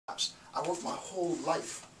I worked my whole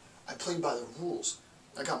life. I played by the rules.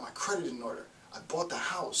 I got my credit in order. I bought the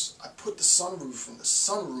house. I put the sunroof in the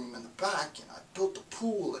sunroom in the back, and I built the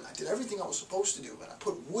pool, and I did everything I was supposed to do, and I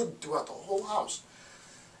put wood throughout the whole house.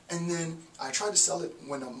 And then I tried to sell it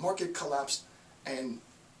when the market collapsed, and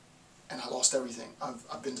I lost everything.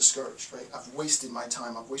 I've been discouraged, right? I've wasted my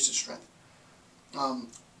time. I've wasted strength.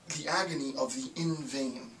 The agony of the in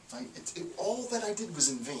vain, right? All that I did was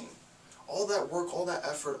in vain. All that work, all that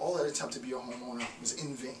effort, all that attempt to be a homeowner was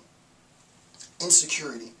in vain.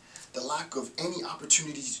 Insecurity, the lack of any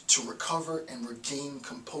opportunity to recover and regain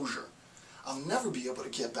composure. I'll never be able to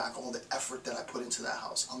get back all the effort that I put into that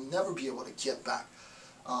house. I'll never be able to get back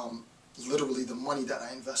literally the money that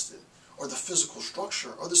I invested, or the physical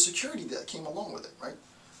structure, or the security that came along with it, right?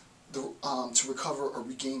 To recover or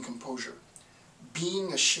regain composure.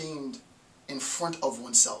 Being ashamed in front of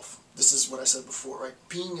oneself. This is what I said before, right?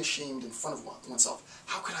 Being ashamed in front of oneself.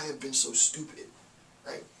 How could I have been so stupid,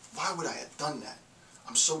 right? Why would I have done that?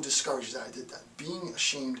 I'm so discouraged that I did that. Being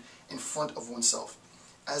ashamed in front of oneself,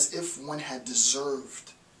 as if one had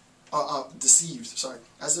deceived,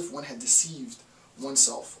 as if one had deceived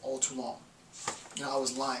oneself all too long. You know, I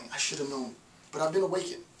was lying. I should have known. But I've been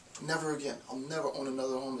awakened. Never again. I'll never own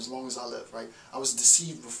another home as long as I live, right? I was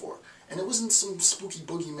deceived before. And it wasn't some spooky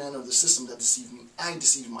boogeyman of the system that deceived me. I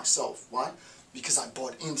deceived myself. Why? Because I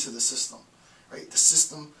bought into the system, right? The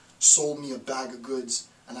system sold me a bag of goods,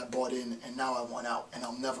 and I bought in, and now I want out, and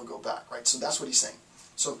I'll never go back, right? So that's what he's saying.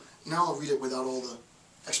 So now I'll read it without all the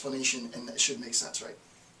explanation, and it should make sense, right?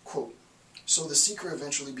 Quote, so the seeker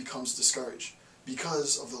eventually becomes discouraged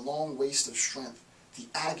because of the long waste of strength, the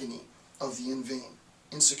agony of the in vain,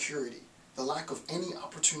 insecurity, the lack of any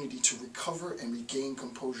opportunity to recover and regain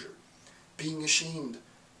composure, being ashamed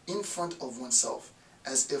in front of oneself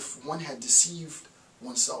as if one had deceived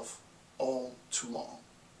oneself all too long.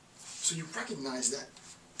 So you recognize that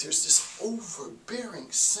there's this overbearing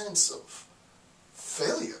sense of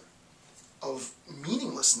failure, of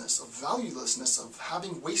meaninglessness, of valuelessness, of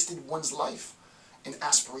having wasted one's life in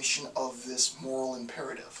aspiration of this moral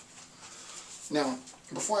imperative. Now,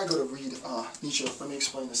 before I go to read Nietzsche, let me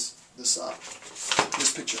explain this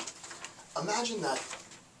picture. Imagine that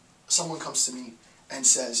someone comes to me and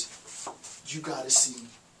says, you got to see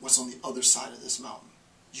what's on the other side of this mountain.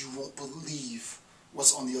 You won't believe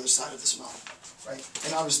what's on the other side of this mountain, right?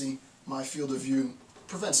 And obviously, my field of view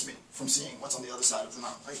prevents me from seeing what's on the other side of the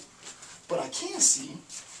mountain, right? But I can see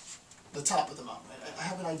the top of the mountain, right? I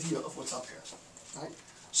have an idea of what's up here, right?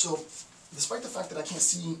 So, despite the fact that I can't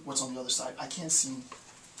see what's on the other side, I can see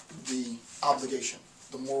the obligation,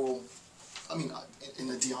 the moral, I mean, in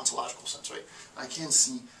a deontological sense, right? I can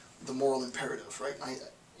see the moral imperative, right?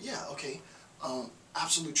 Yeah, okay,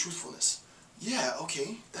 absolute truthfulness. Yeah,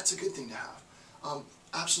 okay, that's a good thing to have.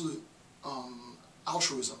 Absolute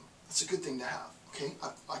altruism, that's a good thing to have, okay?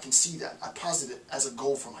 I can see that. I posit it as a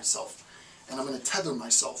goal for myself. And I'm going to tether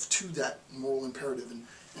myself to that moral imperative and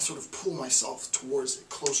sort of pull myself towards it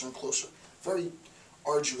closer and closer. Very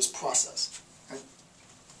arduous process, right?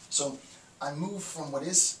 So I move from what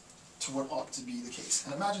is to what ought to be the case.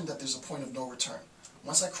 And imagine that there's a point of no return.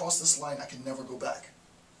 Once I cross this line, I can never go back.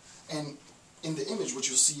 And in the image, what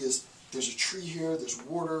you'll see is there's a tree here, there's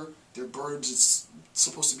water, there are birds. It's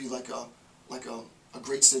supposed to be like a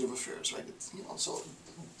great state of affairs, right? It's, you know, so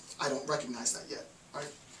I don't recognize that yet, right?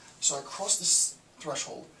 So I cross this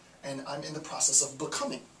threshold, and I'm in the process of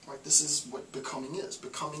becoming, right? This is what becoming is.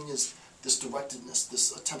 Becoming is this directedness,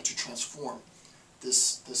 this attempt to transform,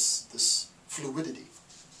 this fluidity.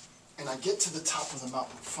 And I get to the top of the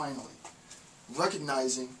mountain, finally,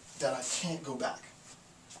 recognizing that I can't go back.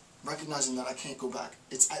 Recognizing that I can't go back.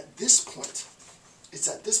 It's at this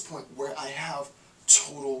point where I have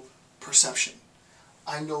total perception.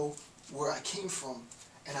 I know where I came from,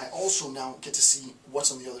 and I also now get to see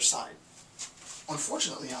what's on the other side.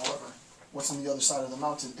 Unfortunately, however, what's on the other side of the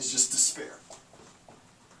mountain is just despair.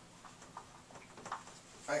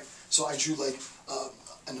 Right? So I drew like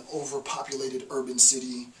an overpopulated urban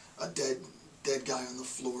city, a dead guy on the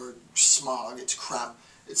floor, smog, it's crap.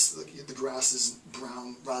 It's like the grass is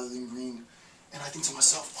brown rather than green. And I think to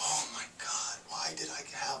myself, oh my God, why did I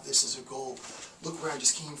have this as a goal? Look where I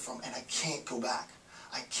just came from, and I can't go back.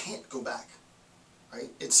 I can't go back. Right?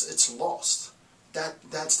 It's lost.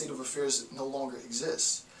 That state of affairs no longer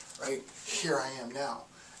exists. Right? Here I am now.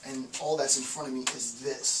 And all that's in front of me is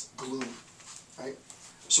this gloom. Right?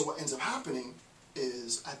 So what ends up happening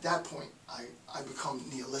is, at that point, I become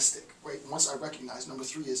nihilistic. Right? Once I recognize, number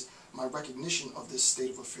 3 is my recognition of this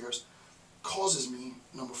state of affairs causes me,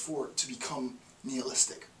 number 4, to become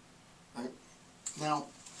nihilistic. Right? Now,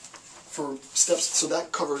 for steps, so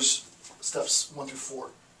that covers steps 1 through 4.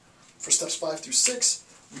 For steps 5 through 6,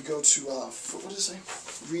 we go to, what does it say?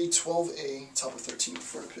 Read 12a, top of 13,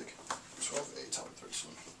 before I pick 12a, top of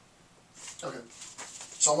 13. Okay,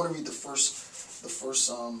 so I want to read the first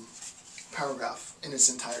paragraph in its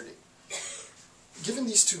entirety. Given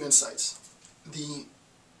these two insights,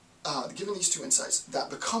 that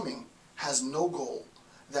becoming has no goal,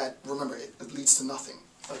 that, remember, it leads to nothing.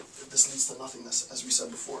 Like, this leads to nothingness, as we said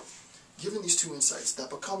before. Given these two insights, that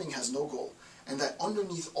becoming has no goal, and that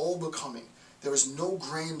underneath all becoming, there is no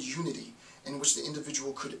grand unity in which the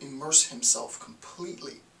individual could immerse himself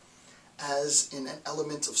completely as in an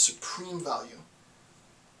element of supreme value,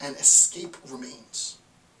 and escape remains.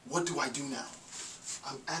 What do I do now?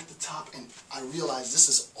 I'm at the top and I realize this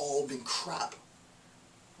has all been crap.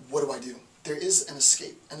 What do I do? There is an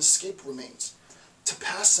escape. An escape remains. To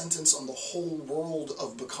pass sentence on the whole world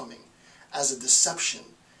of becoming as a deception,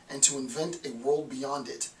 and to invent a world beyond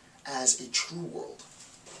it as a true world.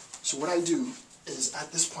 So what I do is,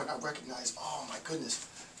 at this point, I recognize, oh my goodness,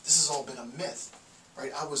 this has all been a myth,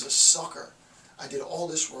 right? I was a sucker. I did all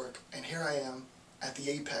this work, and here I am at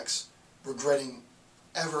the apex, regretting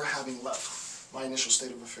ever having left my initial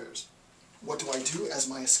state of affairs. What do I do as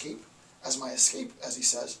my escape? As my escape, as he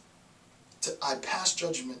says, I pass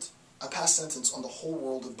judgment, I pass sentence on the whole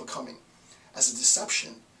world of becoming as a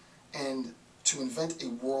deception, and to invent a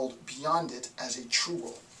world beyond it as a true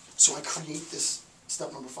world. So I create this,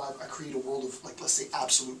 step number 5, I create a world of, like, let's say,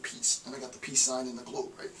 absolute peace. And I got the peace sign in the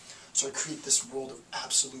globe, right? So I create this world of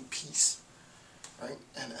absolute peace, right?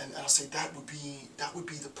 And I'll say that would be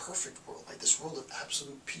the perfect world, like this world of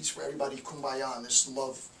absolute peace where everybody kumbaya and there's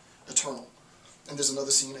love eternal. And there's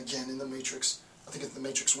another scene again in The Matrix, I think it's The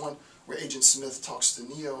Matrix 1, where Agent Smith talks to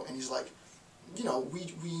Neo and he's like, you know,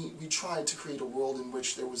 we tried to create a world in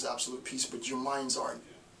which there was absolute peace, but your minds aren't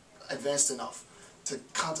advanced enough to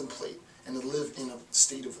contemplate and to live in a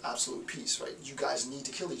state of absolute peace, right? You guys need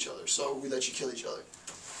to kill each other, so we let you kill each other.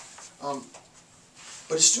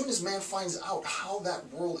 But as soon as man finds out how that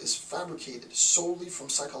world is fabricated solely from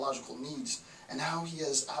psychological needs and how he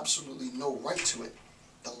has absolutely no right to it,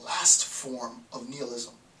 the last form of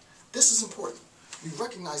nihilism. This is important. We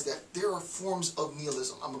recognize that there are forms of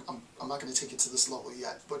nihilism. I'm not going to take it to this level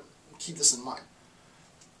yet, but keep this in mind.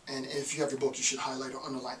 And if you have your book, you should highlight or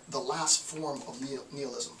underline. The last form of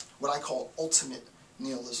nihilism, what I call ultimate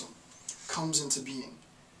nihilism, comes into being.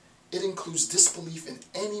 It includes disbelief in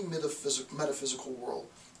any metaphysical world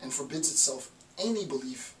and forbids itself any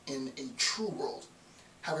belief in a true world.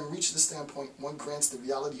 Having reached this standpoint, one grants the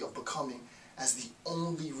reality of becoming as the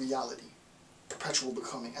only reality, perpetual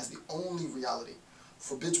becoming as the only reality,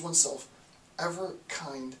 forbids oneself every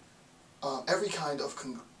kind of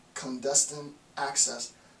clandestine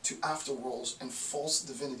access to afterworlds and false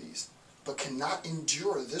divinities, but cannot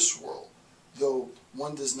endure this world, though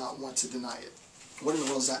one does not want to deny it. What in the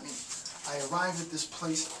world does that mean? I arrive at this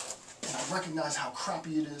place and I recognize how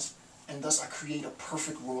crappy it is, and thus I create a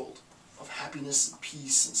perfect world of happiness and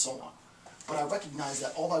peace and so on. But I recognize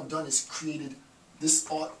that all I've done is created this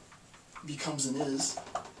ought becomes an is,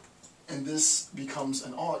 and this becomes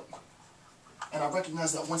an ought. And I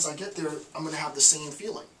recognize that once I get there, I'm going to have the same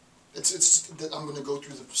feeling. It's that I'm going to go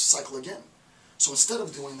through the cycle again. So instead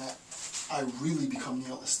of doing that, I really become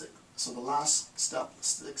nihilistic. So the last step,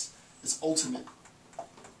 6, is ultimate,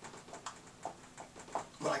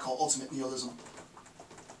 what I call ultimate nihilism.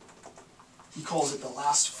 He calls it the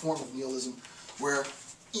last form of nihilism, where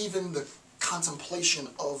even the contemplation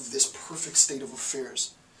of this perfect state of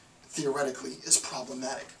affairs, theoretically, is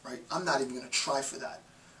problematic, right? I'm not even going to try for that.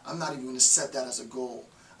 I'm not even going to set that as a goal.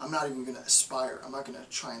 I'm not even going to aspire. I'm not going to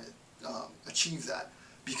try and achieve that,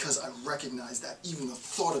 because I recognize that even the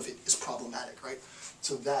thought of it is problematic, right?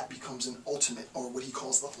 So that becomes an ultimate, or what he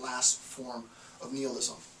calls the last form of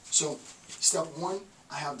nihilism. So step 1,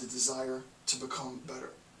 I have the desire to become better.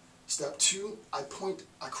 Step 2, I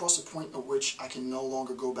cross a point at which I can no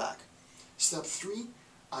longer go back. Step 3,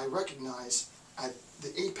 I recognize at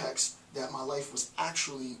the apex that my life was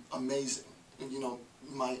actually amazing. You know,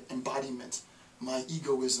 my embodiment, my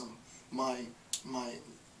egoism, my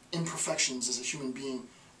imperfections as a human being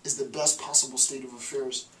is the best possible state of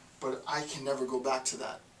affairs, but I can never go back to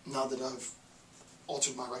that now that I've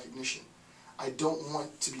altered my recognition. I don't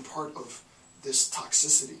want to be part of this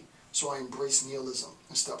toxicity, so I embrace nihilism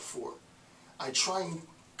in step 4. I try and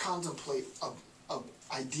contemplate an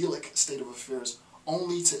idyllic state of affairs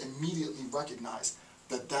only to immediately recognize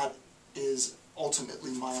that that is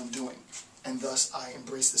ultimately my undoing. And thus I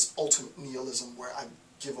embrace this ultimate nihilism where I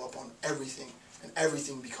give up on everything and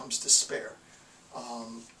everything becomes despair.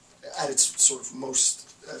 At its sort of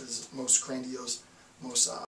most grandiose, most